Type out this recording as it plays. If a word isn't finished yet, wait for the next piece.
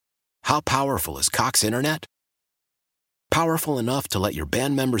How powerful is Cox Internet? Powerful enough to let your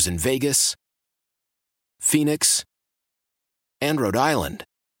band members in Vegas, Phoenix, and Rhode Island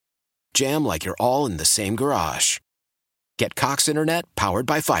jam like you're all in the same garage. Get Cox Internet powered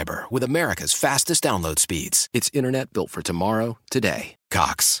by fiber with America's fastest download speeds. It's internet built for tomorrow, today.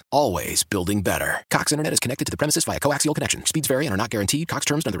 Cox, always building better. Cox Internet is connected to the premises via coaxial connection. Speeds vary and are not guaranteed. Cox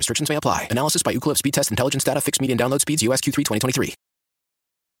terms and other restrictions may apply. Analysis by Ookla Speed Test Intelligence Data. Fixed median download speeds. US Q3 2023.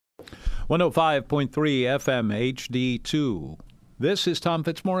 105.3 FM HD2. This is Tom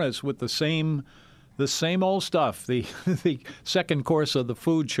Fitzmaurice with the same old stuff, the second course of the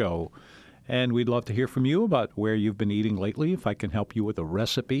food show. And we'd love to hear from you about where you've been eating lately, if I can help you with a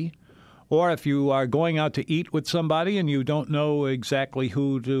recipe. Or if you are going out to eat with somebody and you don't know exactly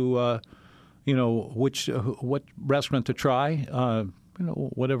who to, what restaurant to try,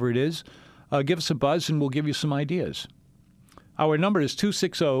 whatever it is, give us a buzz and we'll give you some ideas. Our number is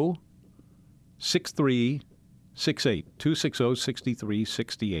 260-6368,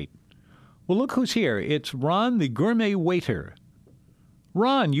 260-6368. Well, look who's here. It's Ron, the gourmet waiter.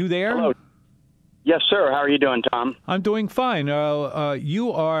 Ron, you there? Hello. Yes, sir. How are you doing, Tom? I'm doing fine.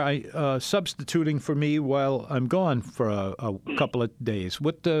 You are substituting for me while I'm gone for a couple of days.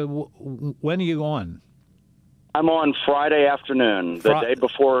 When are you on? I'm on Friday afternoon, the day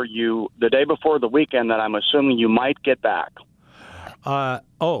before the weekend that I'm assuming you might get back. That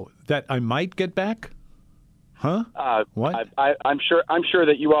I might get back? Huh? What? I'm sure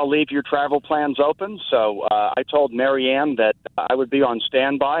that you all leave your travel plans open. So I told Marianne that I would be on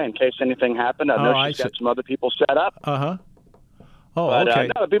standby in case anything happened. I know she's got some other people set up. Oh, but, okay.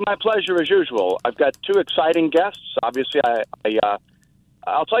 No, it'd be my pleasure as usual. I've got two exciting guests. Obviously,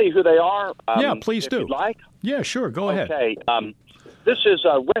 I'll tell you who they are. Yeah, please do. If you'd like. Yeah, sure. Go ahead. Okay. This is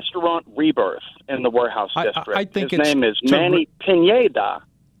a Restaurant Rebirth in the Warehouse District. I think his name is Manny Pineda.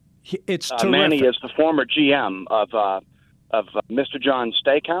 It's terrific. Manny is the former GM of Mr. John's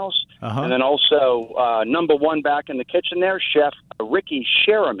Steakhouse, and then also number one back in the kitchen there, Chef Ricky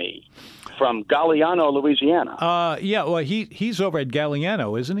Cherami from Galliano, Louisiana. Well, he's over at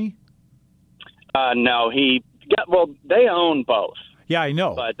Galliano, isn't he? No, they own both. Yeah, I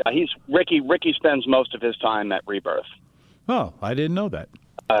know. But Ricky spends most of his time at Rebirth. Oh, I didn't know that.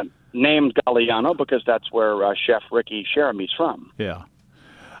 Named Galliano because that's where Chef Ricky Cherami's from. Yeah.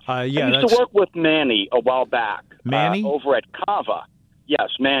 I used to work with Manny a while back. Manny? Over at Cava. Yes,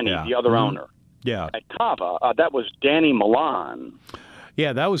 Manny, the other owner. Yeah. At Cava. That was Danny Milan.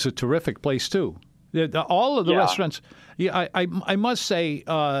 Yeah, that was a terrific place, too. All of the restaurants. Yeah, I must say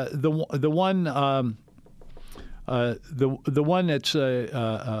the one that's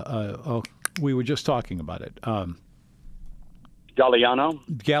we were just talking about it. Galliano,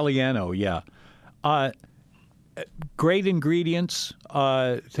 yeah. Great ingredients.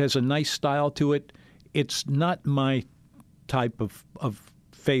 It has a nice style to it. It's not my type of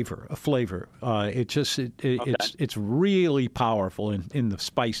flavor. It's really powerful in the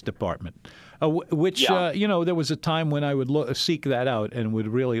spice department. There was a time when I would seek that out and would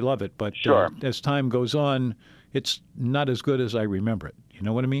really love it. But as time goes on, it's not as good as I remember it. You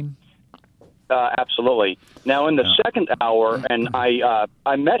know what I mean? Absolutely. Now, in the second hour, and I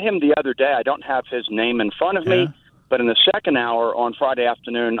met him the other day. I don't have his name in front of me, but in the second hour on Friday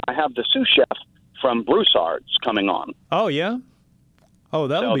afternoon, I have the sous chef from Broussard's coming on. Oh, yeah? Oh,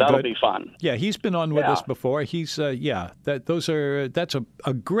 that'll be fun. Yeah, he's been on with us before. He's that's a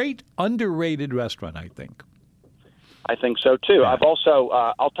great underrated restaurant, I think. I think so too. Yeah. I've also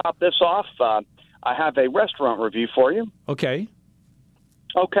I'll top this off. I have a restaurant review for you. Okay.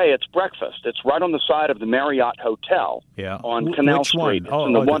 Okay, it's breakfast. It's right on the side of the Marriott Hotel on Canal Street. It's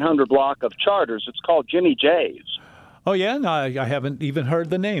in the 100 block of Charters. It's called Jimmy J's. Oh, yeah? No, I haven't even heard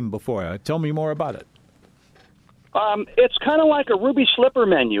the name before. Tell me more about it. It's kind of like a Ruby Slipper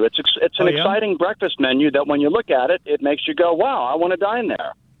menu. It's an exciting breakfast menu that when you look at it, it makes you go, wow, I want to dine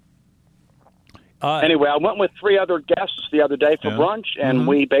there. Anyway, I went with three other guests the other day for brunch, and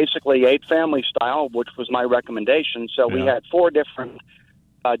we basically ate family style, which was my recommendation. So we had four different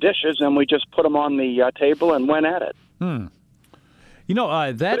dishes, and we just put them on the table and went at it. You know,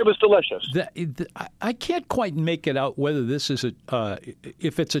 but it was delicious. I can't quite make it out whether this is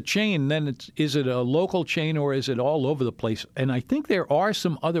if it's a chain, then is it a local chain or is it all over the place? And I think there are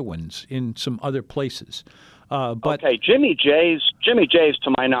some other ones in some other places. Okay, Jimmy J's,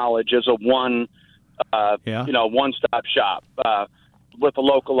 to my knowledge, is a one-stop shop with a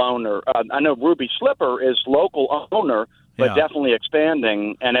local owner. I know Ruby Slipper is local owner, but definitely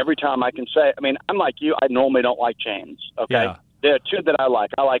expanding. And every time I can say, I mean, I'm like you, I normally don't like chains. Okay. Yeah. There are two that I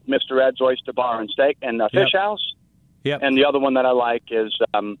like. I like Mr. Ed's Oyster Bar and Steak and Fish House. Yep. And the other one that I like is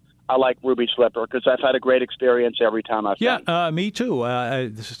I like Ruby Slipper because I've had a great experience every time I've been. Me too.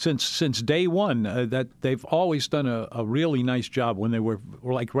 Since day one, that they've always done a really nice job. When they were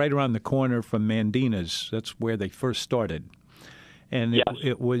like right around the corner from Mandina's, that's where they first started, and Yes.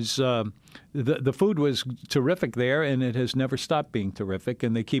 it was the food was terrific there, and it has never stopped being terrific.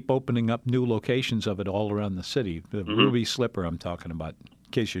 And they keep opening up new locations of it all around the city. The Ruby Slipper, I'm talking about,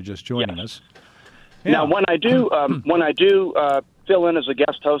 in case you're just joining us. Yeah. Now, when I do fill in as a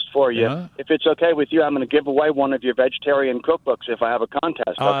guest host for you, if it's okay with you, I'm going to give away one of your vegetarian cookbooks if I have a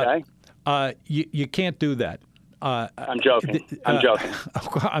contest. Okay? You can't do that. I'm joking. I'm joking.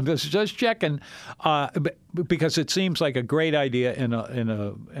 I'm just checking, because it seems like a great idea and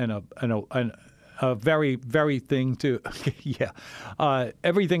a very, very thing to,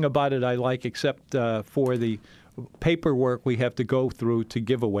 everything about it I like except for the paperwork we have to go through to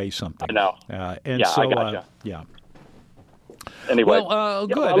give away something. I know. So, I gotcha. Yeah. Anyway,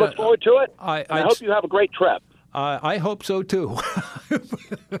 good. I look forward to it. I hope you have a great trip. I hope so too.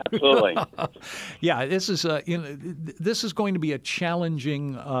 Absolutely. Yeah, this is going to be a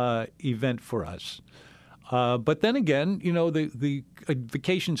challenging event for us. But then again, the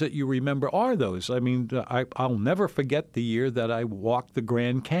vacations that you remember are those. I mean, I'll never forget the year that I walked the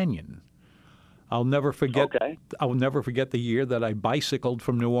Grand Canyon. I'll never forget. Okay. I'll never forget the year that I bicycled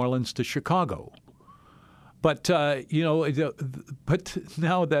from New Orleans to Chicago. But but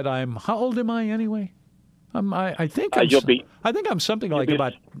now that how old am I anyway? I think I'm something like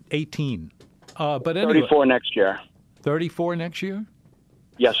about 18. But anyway, 34 next year. 34 next year?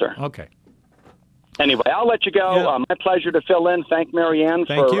 Yes, sir. Okay. Anyway, I'll let you go. Yeah. My pleasure to fill in. Thank Marianne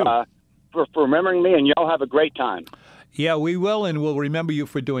for remembering me, and y'all have a great time. Yeah, we will, and we'll remember you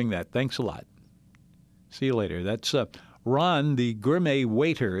for doing that. Thanks a lot. See you later. That's Ron, the gourmet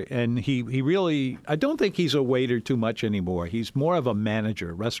waiter, and he really, I don't think he's a waiter too much anymore. He's more of a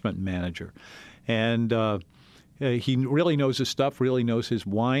manager, restaurant manager. And he really knows his stuff, really knows his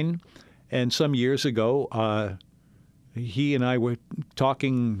wine. And some years ago, he and I were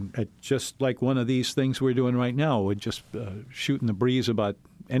talking at just like one of these things we're doing right now. We're just shooting the breeze about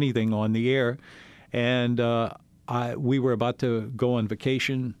anything on the air. And we were about to go on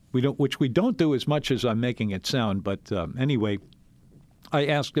vacation, which we don't do as much as I'm making it sound. But anyway, I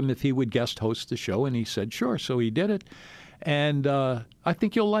asked him if he would guest host the show, and he said sure. So he did it. And I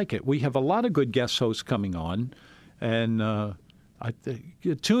think you'll like it. We have a lot of good guest hosts coming on, and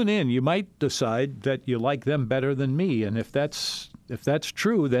tune in. You might decide that you like them better than me, and if that's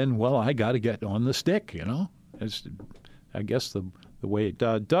true, then well, I got to get on the stick. As I guess the way it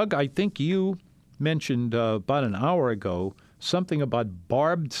does. Doug, I think you mentioned about an hour ago something about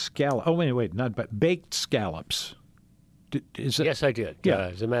barbed scallop. Oh wait, baked scallops. Yes, I did.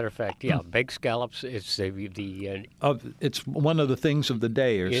 Yeah. As a matter of fact, baked scallops is it's one of the things of the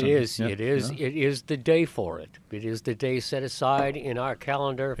day, or something. It is. Yeah. It is the day for it. It is the day set aside in our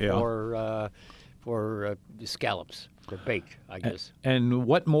calendar for scallops. They're baked, I guess. And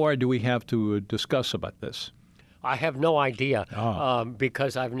what more do we have to discuss about this? I have no idea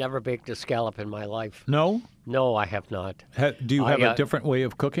because I've never baked a scallop in my life. No? No, I have not. Do you have a different way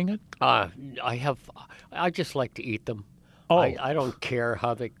of cooking it? I just like to eat them. Oh. I don't care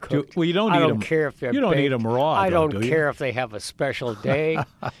how they cook. You don't eat them. I don't care if they're You don't baked. eat them raw. I don't care if they have a special day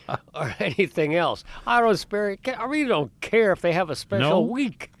or anything else. I really don't care if they have a special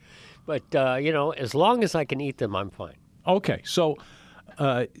week. But as long as I can eat them, I'm fine. Okay, so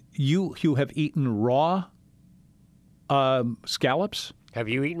you have eaten raw scallops? Have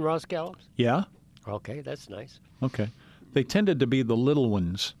you eaten raw scallops? Yeah. Okay, that's nice. Okay, they tended to be the little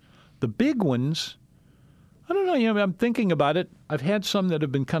ones. The big ones, I don't know. I'm thinking about it. I've had some that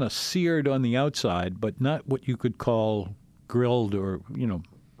have been kind of seared on the outside, but not what you could call grilled or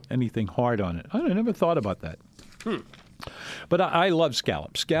anything hard on it. I never thought about that. But I love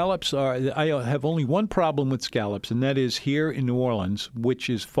scallops. Scallops I have only one problem with scallops, and that is here in New Orleans, which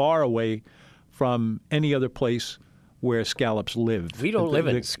is far away from any other place where scallops live. We don't live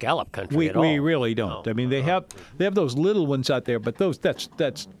in scallop country at all. We really don't. No. I mean, they have those little ones out there, but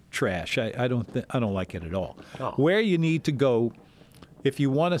that's trash. I don't like it at all. Oh. Where you need to go if you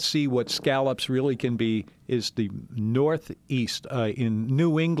want to see what scallops really can be is the northeast, in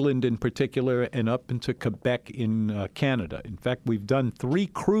New England in particular, and up into Quebec in Canada. In fact, we've done 3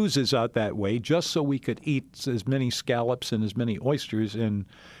 cruises out that way just so we could eat as many scallops and as many oysters and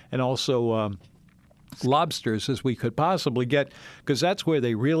also lobsters as we could possibly get, because that's where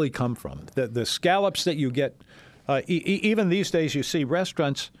they really come from. The scallops that you get, even these days you see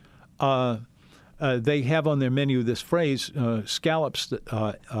restaurants, they have on their menu this phrase, scallops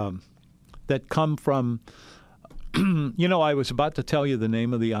that come from You know, I was about to tell you the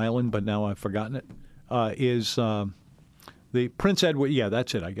name of the island, but now I've forgotten it. Is the Prince Edward? Yeah,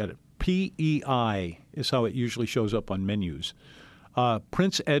 that's it. I got it. PEI is how it usually shows up on menus.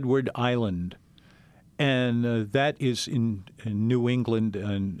 Prince Edward Island, and that is in New England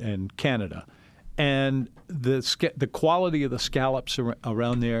and Canada. And the quality of the scallops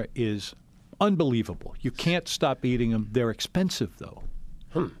around there is unbelievable. You can't stop eating them. They're expensive, though.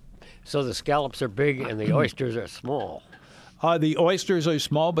 So the scallops are big and the oysters are small. The oysters are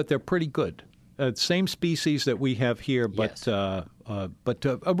small, but they're pretty good. Same species that we have here, but Yes.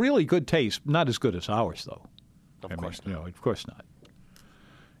 a really good taste. Not as good as ours, though. Of course not. No, of course not.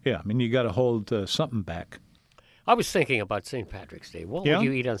 Yeah, I mean, you got to hold something back. I was thinking about St. Patrick's Day. What Yeah? would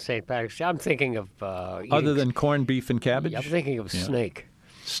you eat on St. Patrick's Day? I'm thinking of Other than corned beef and cabbage? I'm thinking of snake.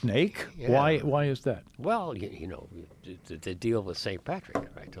 Snake? Yeah. Why is that? Well, you know, the deal with St. Patrick,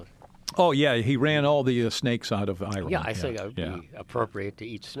 right? Oh, yeah, he ran all the snakes out of Ireland. Yeah, I think it would be appropriate to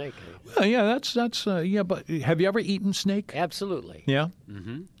eat snake. Yeah, that's but have you ever eaten snake? Absolutely. Yeah?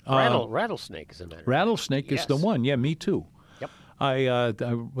 Rattlesnake, as a matter of fact. Rattlesnake is the Yes. one. Yeah, me too. Yep.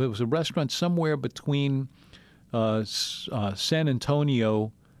 It was a restaurant somewhere between San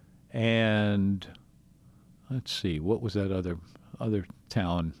Antonio and, let's see, what was that other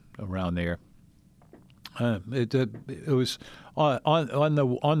town around there? It was on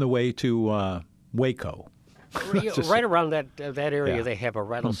the way to Waco. Right around that area, Yeah. they have a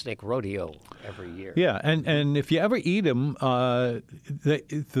rattlesnake rodeo every year. Yeah, and if you ever eat them,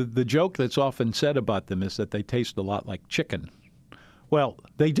 the joke that's often said about them is that they taste a lot like chicken. Well,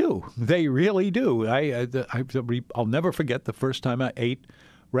 they do. They really do. I'll never forget the first time I ate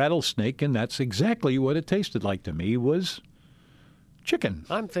rattlesnake, and that's exactly what it tasted like to me, was chicken.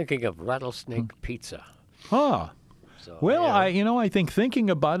 I'm thinking of rattlesnake pizza. Ah. So, Well, yeah. I think thinking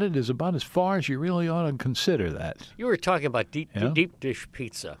about it is about as far as you really ought to consider that. You were talking about Yeah? deep dish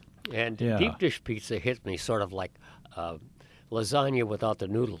pizza, and Yeah. deep dish pizza hits me sort of like lasagna without the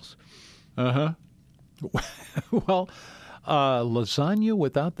noodles. Well, lasagna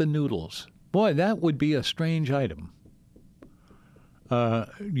without the noodles. Boy, that would be a strange item.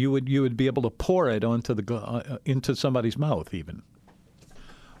 You would be able to pour it onto into somebody's mouth even.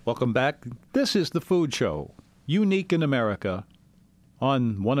 Welcome back. This is the Food Show, unique in America,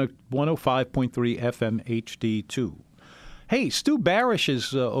 on 105.3 FM HD2. Hey, Stu Barish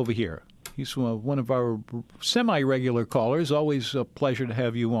is over here. He's one of our semi-regular callers. Always a pleasure to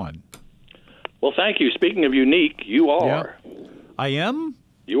have you on. Well, thank you. Speaking of unique, you are. Yeah. I am?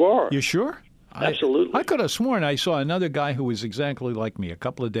 You are. You sure? Absolutely. I could have sworn I saw another guy who was exactly like me a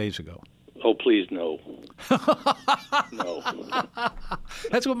couple of days ago. Oh, please, no. No.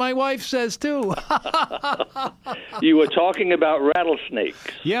 That's what my wife says, too. You were talking about rattlesnakes.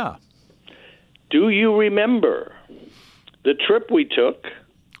 Yeah. Do you remember the trip we took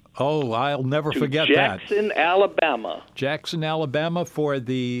Oh, I'll never to forget that. Jackson, Alabama? Jackson, Alabama, for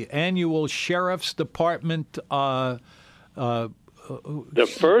the annual Sheriff's Department. The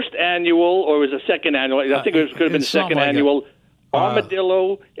first annual, or was it the second annual? I think it could have been the something second like annual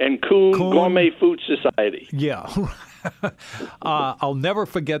Armadillo and Coon Gourmet Food Society. Yeah. I'll never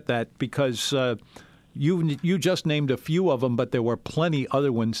forget that because you just named a few of them, but there were plenty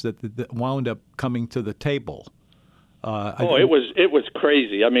other ones that wound up coming to the table. It was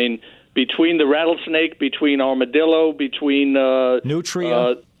crazy. I mean, between the rattlesnake, between Armadillo, between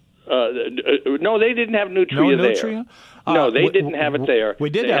Nutria. No, they didn't have Nutria No there. Nutria? No, they didn't have it there. We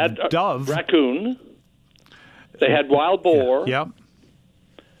did they have had, dove. Raccoon. They had wild boar. Yeah.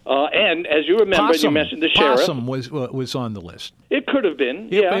 And as you remember, Possum. you mentioned the sheriff. Possum was on the list. It could have been.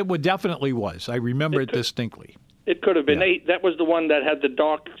 It definitely was. I remember it distinctly. It could have been. Yeah. That was the one that had the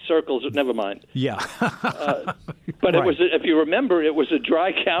dark circles. Never mind. Yeah. But Right. it was, if you remember, it was a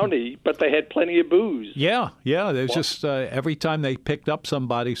dry county, but they had plenty of booze. Yeah. There's just every time they picked up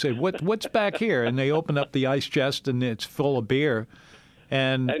somebody, said, "What's back here?" And they open up the ice chest, and it's full of beer.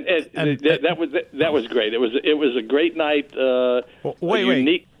 And that was great. It was a great night. wait.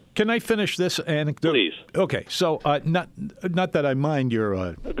 Unique. Can I finish this anecdote? Please. Okay. So not that I mind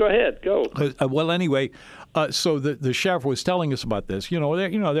your. Go ahead. Go. Well, anyway, so the sheriff was telling us about this. There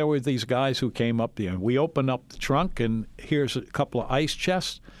were these guys who came up. We open up the trunk, and here's a couple of ice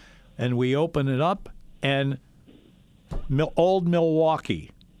chests, and we open it up, and old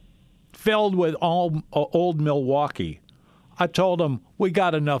Milwaukee, filled with all old Milwaukee. I told them, we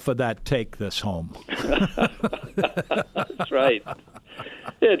got enough of that. Take this home. That's right.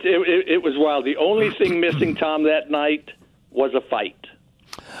 It was wild. The only thing missing, Tom, that night was a fight.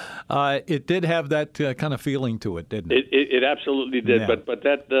 It did have that kind of feeling to it, didn't it? It absolutely did. Yeah. But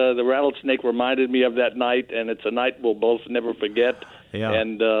that the rattlesnake reminded me of that night, and it's a night we'll both never forget. Yeah.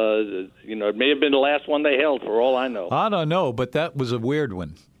 And it may have been the last one they held, for all I know. I don't know, but that was a weird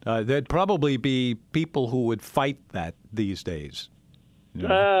one. There'd probably be people who would fight that these days.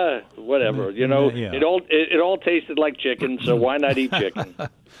 Whatever. Yeah. It all tasted like chicken, so why not eat chicken?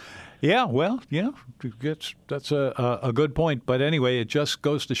 Yeah, well, that's a good point. But anyway, it just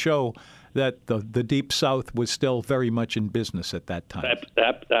goes to show that the Deep South was still very much in business at that time.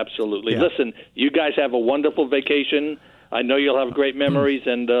 Absolutely. Yeah. Listen, you guys have a wonderful vacation. I know you'll have great memories,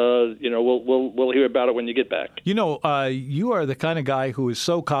 and we'll hear about it when you get back. You are the kind of guy who is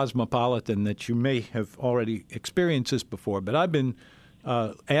so cosmopolitan that you may have already experienced this before. But I've been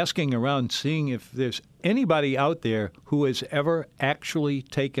asking around, seeing if there's anybody out there who has ever actually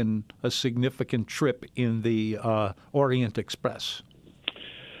taken a significant trip in the Orient Express.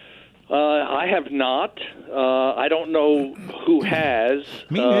 I have not. I don't know who has.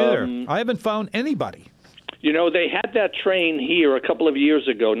 Me neither. I haven't found anybody. They had that train here a couple of years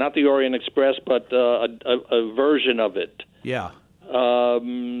ago, not the Orient Express, but a version of it. Yeah.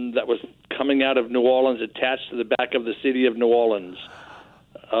 That was coming out of New Orleans, attached to the back of the city of New Orleans.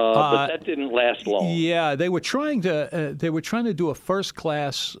 But that didn't last long. Yeah, they were trying to do a first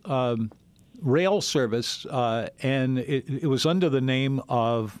class rail service, and it was under the name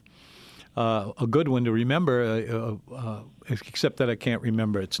of a good one to remember, except that I can't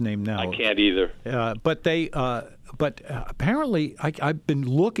remember its name now. I can't either. But apparently, I've been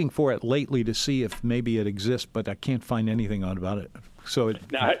looking for it lately to see if maybe it exists, but I can't find anything out about it.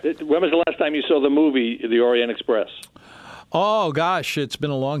 Now, when was the last time you saw the movie The Orient Express? Oh gosh, it's been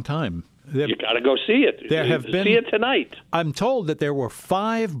a long time. You got to go see it. See it tonight. I'm told that there were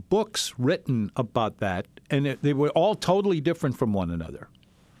 5 books written about that, and they were all totally different from one another.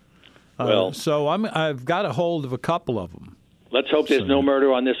 So I've got a hold of a couple of them. Let's hope there's no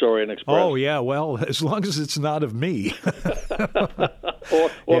murder on this Orient Express. Oh yeah, well, as long as it's not of me.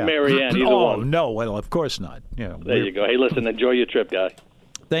 or Marianne, either one. Oh no, well, of course not. Yeah. There you go. Hey, listen, enjoy your trip, guy.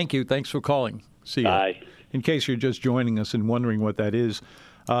 Thank you. Thanks for calling. See you. Bye. In case you're just joining us and wondering what that is,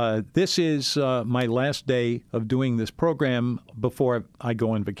 this is my last day of doing this program before I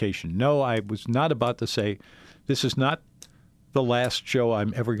go on vacation. No, I was not about to say this is not the last show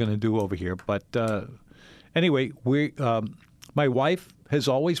I'm ever going to do over here. But anyway, my wife has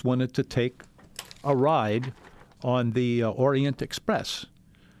always wanted to take a ride on the Orient Express.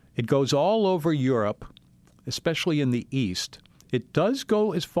 It goes all over Europe, especially in the east. It does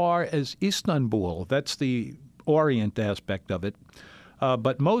go as far as Istanbul. That's the Orient aspect of it.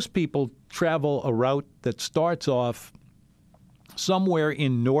 But most people travel a route that starts off somewhere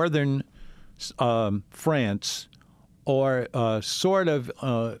in northern France or sort of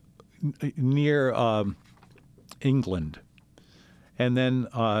near England. And then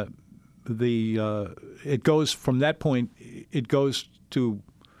it goes from that point, it goes to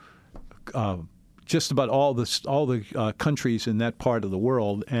just about all the countries in that part of the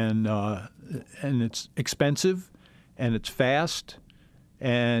world, and it's expensive, and it's fast,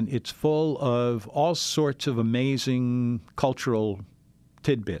 and it's full of all sorts of amazing cultural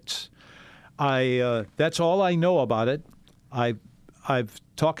tidbits. That's all I know about it. I've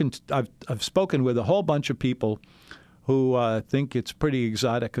spoken with a whole bunch of people who think it's pretty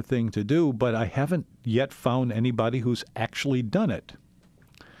exotic a thing to do, but I haven't yet found anybody who's actually done it.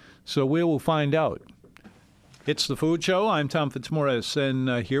 So we will find out. It's The Food Show. I'm Tom Fitzmaurice,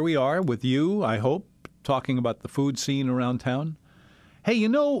 and here we are with you, I hope, talking about the food scene around town. Hey,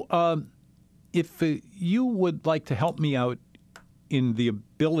 if you would like to help me out in the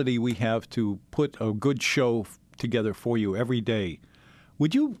ability we have to put a good show together for you every day,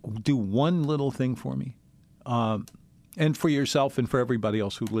 would you do one little thing for me? And for yourself and for everybody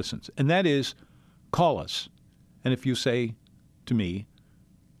else who listens. And that is, call us. And if you say to me,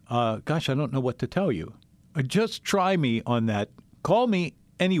 gosh, I don't know what to tell you, just try me on that. Call me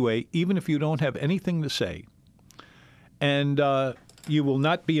anyway, even if you don't have anything to say. And you will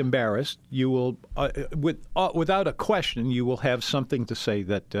not be embarrassed. You will, without a question, you will have something to say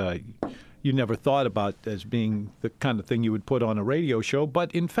that you never thought about as being the kind of thing you would put on a radio show.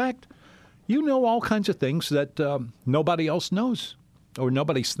 But in fact, you know all kinds of things that nobody else knows or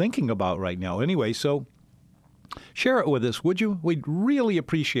nobody's thinking about right now anyway. So share it with us, would you? We'd really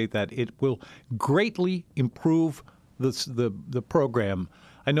appreciate that. It will greatly improve the program.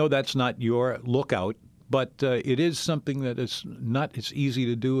 I know that's not your lookout, but it is something that is not as easy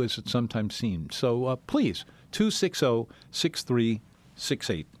to do as it sometimes seems. So please,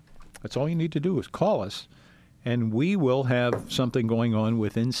 260-6368. That's all you need to do is call us and we will have something going on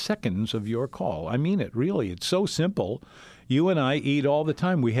within seconds of your call. I mean it, really. It's so simple. You and I eat all the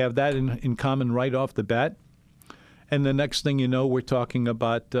time. We have that in common right off the bat. And the next thing you know, we're talking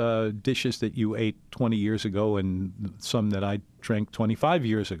about dishes that you ate 20 years ago and some that I drank 25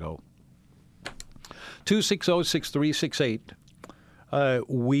 years ago. 260-6368.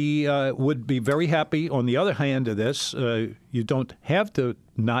 We would be very happy. On the other hand of this, you don't have to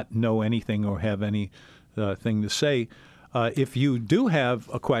not know anything or have any thing to say. If you do have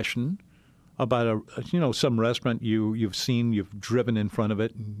a question about some restaurant you've seen, you've driven in front of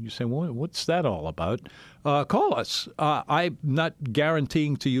it, and you say, well, what's that all about? Call us. I'm not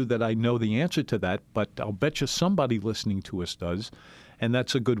guaranteeing to you that I know the answer to that, but I'll bet you somebody listening to us does, and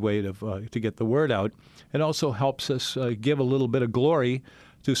that's a good way to get the word out. It also helps us give a little bit of glory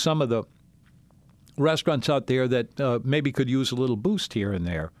to some of the restaurants out there that maybe could use a little boost here and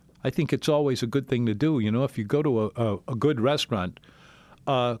there. I think it's always a good thing to do. If you go to a good restaurant,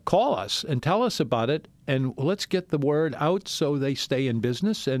 call us and tell us about it, and let's get the word out so they stay in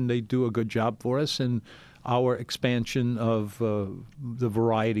business and they do a good job for us and our expansion of the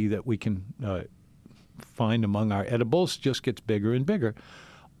variety that we can find among our edibles just gets bigger and bigger.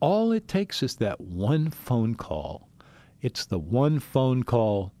 All it takes is that one phone call. It's the one phone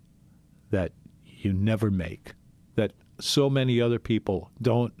call that you never make, that so many other people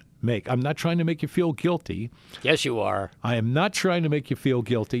don't make. I'm not trying to make you feel guilty. Yes, you are. I am not trying to make you feel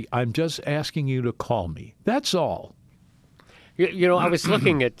guilty. I'm just asking you to call me. That's all. I was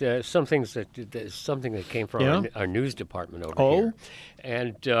looking at something that came from our news department over here.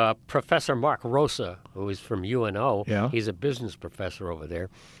 And Professor Mark Rosa, who is from UNO, he's a business professor over there,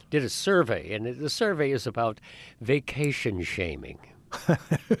 did a survey. And the survey is about vacation shaming.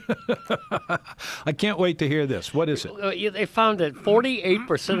 I can't wait to hear this. What is it? They found that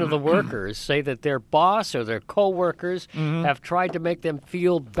 48% of the workers say that their boss or their coworkers have tried to make them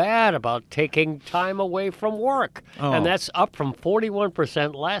feel bad about taking time away from work. Oh. And that's up from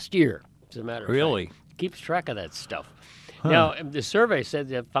 41% last year, as a matter of Really? fact. Keeps track of that stuff. Now, the survey said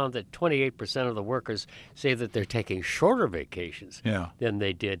they found that 28% of the workers say that they're taking shorter vacations than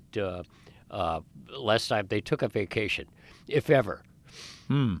they did last time they took a vacation, if ever.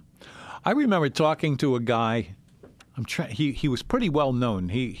 I remember talking to a guy. He was pretty well known.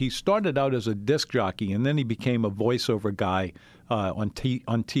 He started out as a disc jockey, and then he became a voiceover guy on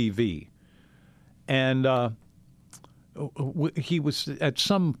TV. And he was at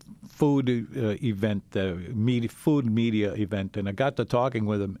some food event, food media event, and I got to talking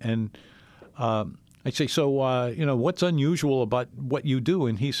with him. And I say, so what's unusual about what you do?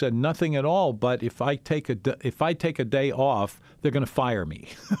 And he said, nothing at all. But if I take a day off, they're going to fire me.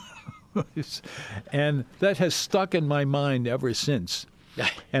 And that has stuck in my mind ever since.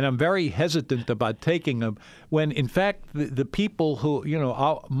 And I'm very hesitant about taking them when, in fact, the people who,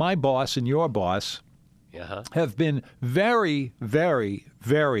 my boss and your boss have been very, very,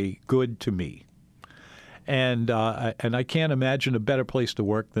 very good to me. And I can't imagine a better place to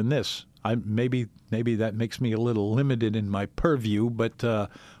work than this. Maybe that makes me a little limited in my purview, but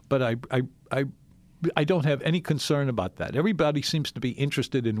I don't have any concern about that. Everybody seems to be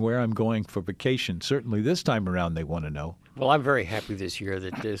interested in where I'm going for vacation. Certainly this time around they want to know. Well, I'm very happy this year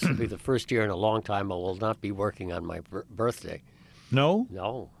that this will be the first year in a long time I will not be working on my birthday. No?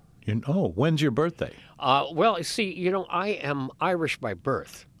 No. When's your birthday? Well, see, I am Irish by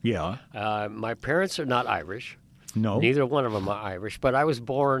birth. Yeah. My parents are not Irish. No. Neither one of them are Irish, but I was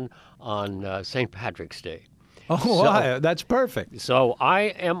born on St. Patrick's Day. Oh, that's perfect. So I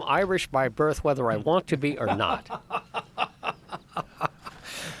am Irish by birth, whether I want to be or not.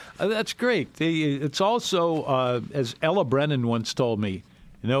 That's great. It's also, as Ella Brennan once told me,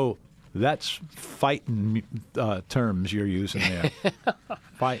 that's fighting terms you're using there.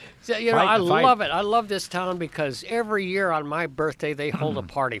 Fight. So, I love it. I love this town because every year on my birthday they hold a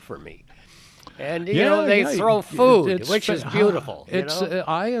party for me. And, they throw food, which is beautiful.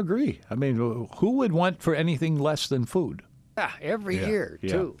 I agree. I mean, who would want for anything less than food? Yeah, every year,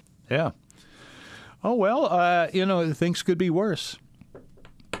 too. Yeah. Oh, well, things could be worse.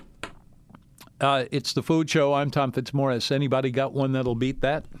 It's the Food Show. I'm Tom Fitzmaurice. Anybody got one that'll beat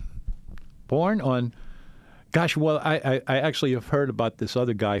that? Born on... Gosh, well, I actually have heard about this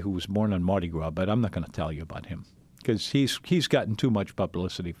other guy who was born on Mardi Gras, but I'm not going to tell you about him. Because he's gotten too much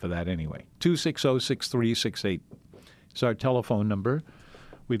publicity for that anyway. 260-6368 is our telephone number.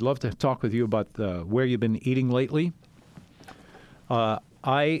 We'd love to talk with you about where you've been eating lately. I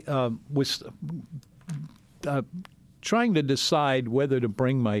was trying to decide whether to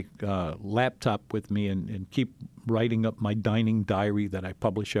bring my laptop with me and keep writing up my dining diary that I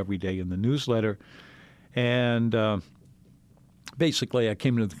publish every day in the newsletter. And basically, I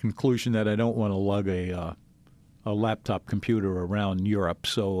came to the conclusion that I don't want to lug a laptop computer around Europe,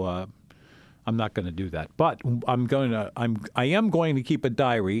 so I'm not going to do that. But I am going to keep a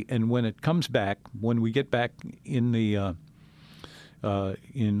diary, and when it comes back, when we get back in the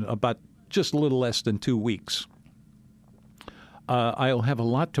in about just a little less than 2 weeks, I'll have a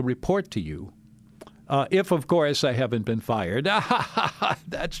lot to report to you. If, of course, I haven't been fired.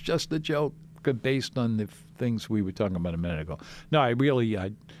 That's just a joke based on the things we were talking about a minute ago. No,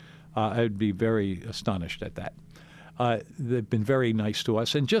 I'd be very astonished at that. They've been very nice to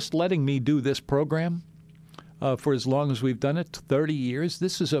us. And just letting me do this program for as long as we've done it, 30 years,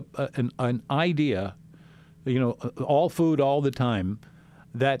 this is an idea, all food all the time,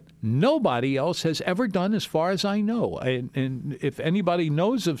 that nobody else has ever done as far as I know. And if anybody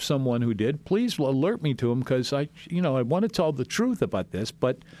knows of someone who did, please alert me to them, because I want to tell the truth about this,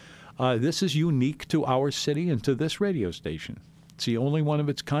 but this is unique to our city and to this radio station. It's the only one of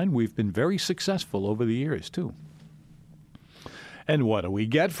its kind. We've been very successful over the years, too. And what do we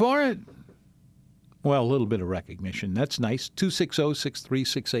get for it? Well, a little bit of recognition. That's nice.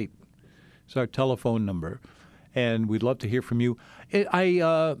 260-6368 is our telephone number. And we'd love to hear from you. We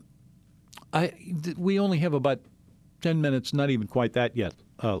only have about 10 minutes, not even quite that yet,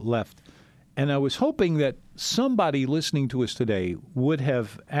 left. And I was hoping that somebody listening to us today would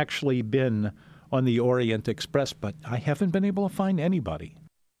have actually been on the Orient Express, but I haven't been able to find anybody.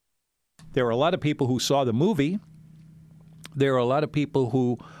 There are a lot of people who saw the movie. There are a lot of people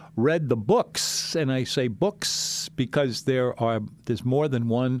who read the books, and I say books because there's more than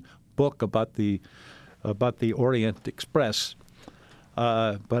one book about the Orient Express,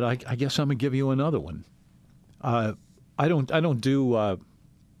 but I guess I'm gonna give you another one. I don't do.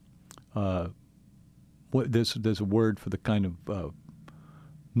 There's a word for the kind of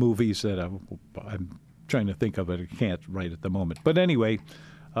movies that I'm trying to think of, but I can't right at the moment. But anyway,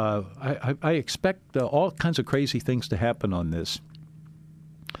 I expect all kinds of crazy things to happen on this,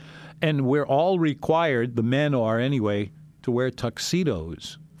 and we're all required. The men are anyway to wear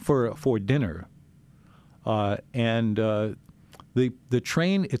tuxedos for dinner. And the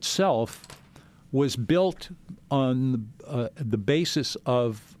train itself was built on the basis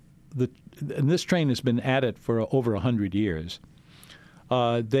of and this train has been at it for over 100 years.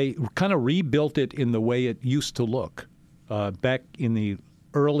 They kind of rebuilt it in the way it used to look back in the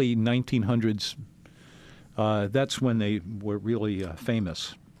early 1900s. That's when they were really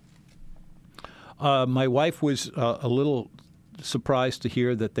famous. My wife was a little surprised to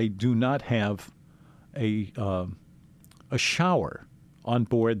hear that they do not have a shower on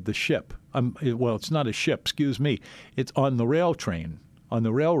board the ship. Well, it's not a ship, excuse me. It's on the rail train, on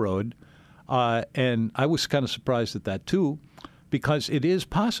the railroad. And I was kind of surprised at that, too, because it is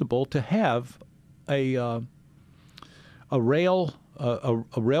possible to have a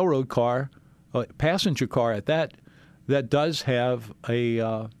railroad car, a passenger car at that does have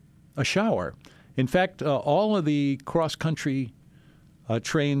a shower. In fact, all of the cross-country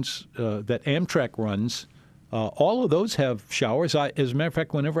trains that Amtrak runs, all of those have showers. As a matter of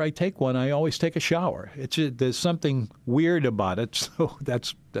fact, whenever I take one, I always take a shower. There's something weird about it, so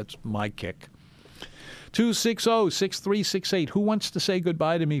that's my kick. 260-6368. Who wants to say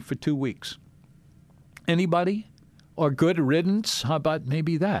goodbye to me for 2 weeks? Anybody? Or good riddance? How about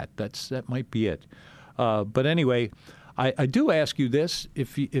maybe that? That might be it. But anyway, I do ask you this,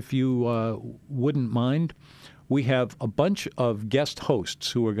 if you wouldn't mind. We have a bunch of guest hosts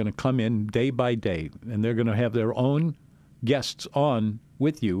who are going to come in day by day, and they're going to have their own guests on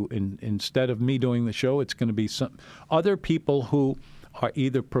with you. And instead of me doing the show, it's going to be some other people who are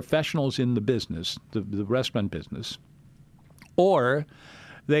either professionals in the business, the restaurant business, or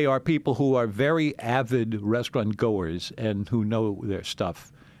they are people who are very avid restaurant goers and who know their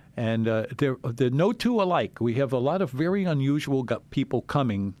stuff. And they're no two alike. We have a lot of very unusual people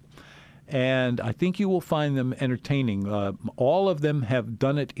coming, and I think you will find them entertaining. All of them have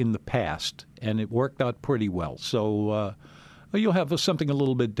done it in the past, and it worked out pretty well. So you'll have something a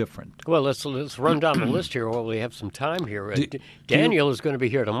little bit different. Well, let's run down the list here while we have some time here. Daniel is going to be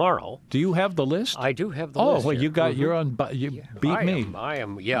here tomorrow. Do you have the list? I do have the list. Oh, well, you're on. You beat me. I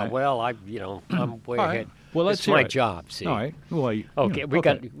am. Yeah. Right. Well, I'm way ahead. Well, it's my job. See. All right. Well,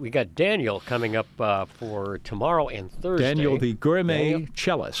 we got Daniel coming up for tomorrow and Thursday. Daniel, the gourmet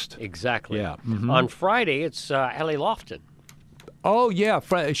cellist. Exactly. Yeah. Mm-hmm. On Friday, it's Allie Lofton. Oh yeah,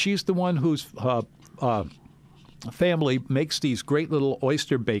 she's the one whose family makes these great little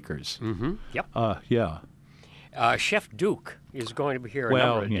oyster bakers. Mm-hmm. Yep. Yeah. Chef Duke. is going to be here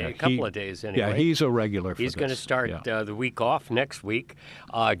a couple of days anyway. Yeah, he's a regular for He's going to start the week off next week.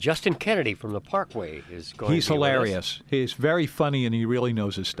 Justin Kennedy from the Parkway is going to be He's hilarious. He's very funny, and he really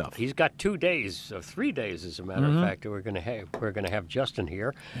knows his stuff. He's got 3 days, as a matter of fact, that we're going to have Justin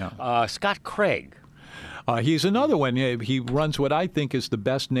here. Yeah. Scott Craig. He's another one. He runs what I think is the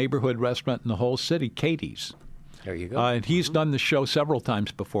best neighborhood restaurant in the whole city, Katie's. There you go. And he's done the show several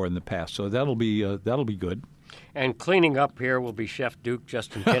times before in the past, so that'll be good. And cleaning up here will be Chef Duke,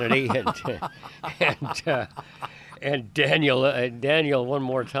 Justin Kennedy, and Daniel one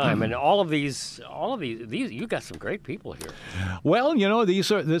more time. And all of these, you got some great people here. Well,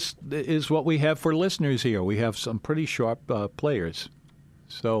 this is what we have for listeners here. We have some pretty sharp players.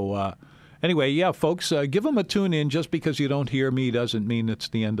 So anyway, folks, give them a tune in. Just because you don't hear me doesn't mean it's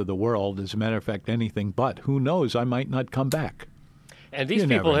the end of the world. As a matter of fact, anything but. Who knows? I might not come back. And these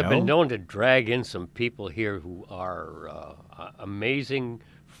people have been known to drag in some people here who are amazing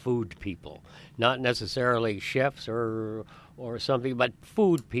food people, not necessarily chefs or something, but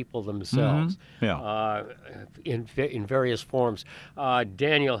food people themselves. In various forms.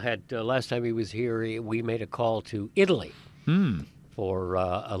 Daniel had last time he was here, we made a call to Italy for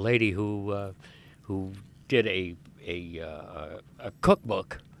a lady who did a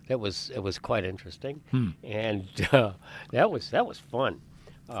cookbook. It was quite interesting, and that was fun.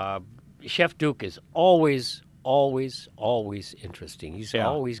 Chef Duke is always interesting. He's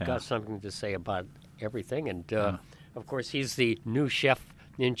always got something to say about everything, and of course he's the new chef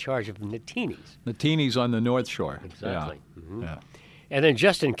in charge of Natini's. Natini's on the North Shore. Exactly. Yeah. Mm-hmm. Yeah. And then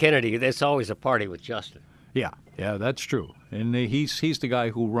Justin Kennedy. There's always a party with Justin. Yeah, that's true, and he's the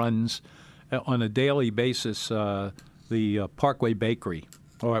guy who runs on a daily basis the Parkway Bakery.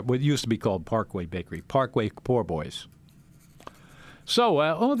 Or what used to be called Parkway Bakery, Parkway Poor Boys.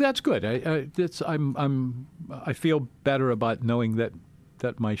 So, that's good. I feel better about knowing that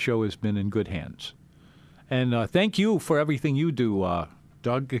my show has been in good hands. And thank you for everything you do,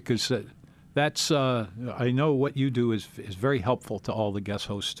 Doug, because that's I know what you do is very helpful to all the guest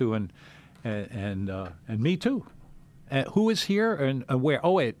hosts too, and me too. Who is here and where?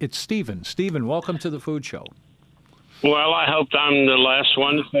 Oh, it's Stephen. Stephen, welcome to the Food Show. Well, I hope I'm the last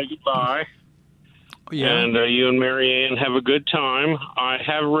one to say goodbye. Yeah. And you and Mary Ann have a good time. I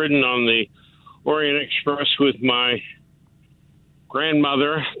have ridden on the Orient Express with my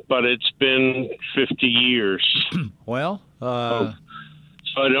grandmother, but it's been 50 years. Well, so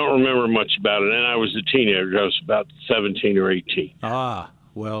I don't remember much about it. And I was a teenager. I was about 17 or 18. Ah,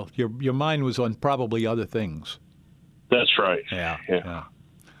 well, your mind was on probably other things. That's right. Yeah.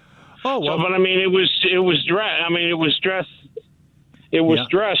 Oh well, so, but I mean, it was dress. I mean, it was dress. It was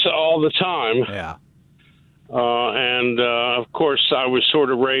dress all the time. Yeah. And of course, I was sort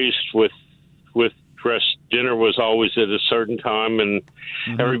of raised with dress. Dinner was always at a certain time, and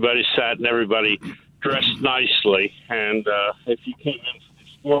everybody sat and everybody dressed nicely. And if you came in for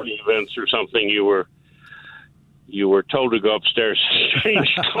sporting events or something, you were told to go upstairs and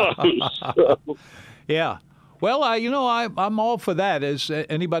change clothes. So. Yeah. Well, I'm all for that. As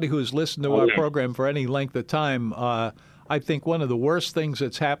anybody who's listened to our program for any length of time, I think one of the worst things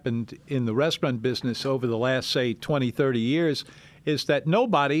that's happened in the restaurant business over the last, say, 20, 30 years is that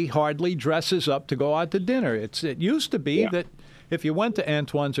nobody hardly dresses up to go out to dinner. It used to be that if you went to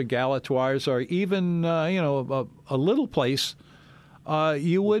Antoine's or Galatoire's or even, a little place,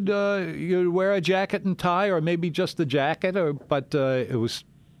 you'd wear a jacket and tie or maybe just the jacket, but it was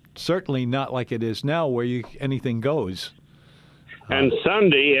certainly not like it is now where anything goes. And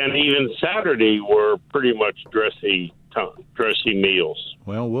Sunday and even Saturday were pretty much dressy meals.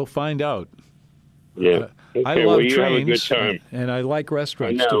 Well, we'll find out. Yeah. Okay, I love you trains, have a good time. And I like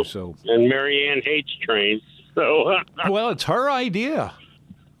restaurants too. So. And Mary Ann hates trains. So. Well, it's her idea.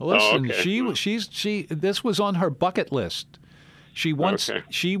 Listen, she this was on her bucket list. She wants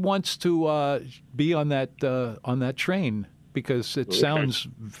to be on that train because it sounds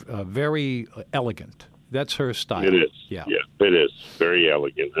very elegant. That's her style. It is. Yeah, it is very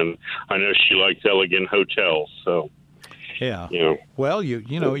elegant, and I know she likes elegant hotels. So. Yeah. Well, you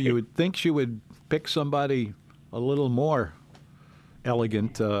would think she would pick somebody a little more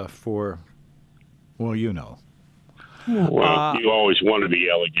elegant for, well, Well, you always want to be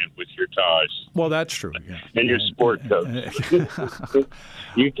elegant with your ties. Well, that's true. Yeah. And your sport coats.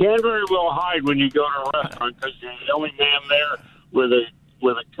 You can't very well hide when you go to a restaurant because you're the only man there with a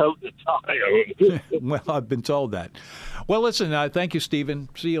coat and a tie on. Well, I've been told that. Well, listen, thank you, Stephen.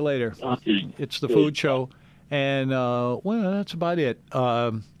 See you later. Okay. It's the Food Show. And, that's about it.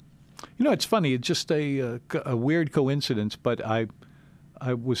 It's funny. It's just a weird coincidence, but I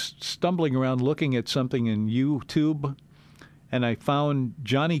was stumbling around looking at something in YouTube, and I found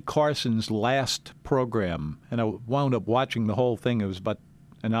Johnny Carson's last program, and I wound up watching the whole thing. It was about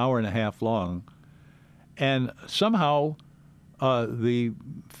an hour and a half long. And somehow the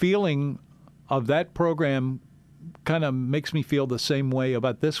feeling of that program kind of makes me feel the same way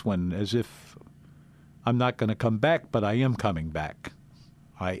about this one, as if I'm not going to come back, but I am coming back.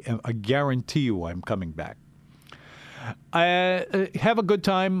 I guarantee you I'm coming back. Have a good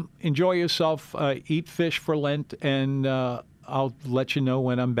time. Enjoy yourself. Eat fish for Lent, and I'll let you know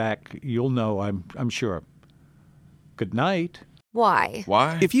when I'm back. You'll know, I'm sure. Good night. Why?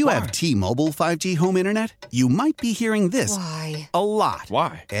 If you have T-Mobile 5G home internet, you might be hearing this a lot.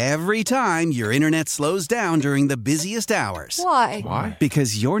 Why? Every time your internet slows down during the busiest hours. Why?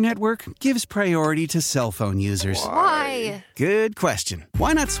 Because your network gives priority to cell phone users. Why? Good question.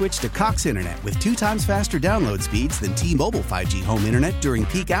 Why not switch to Cox Internet with 2 times faster download speeds than T-Mobile 5G home internet during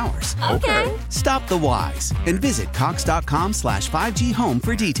peak hours? Okay. Stop the whys and visit cox.com/5G home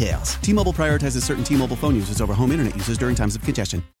for details. T-Mobile prioritizes certain T-Mobile phone users over home internet users during times of congestion.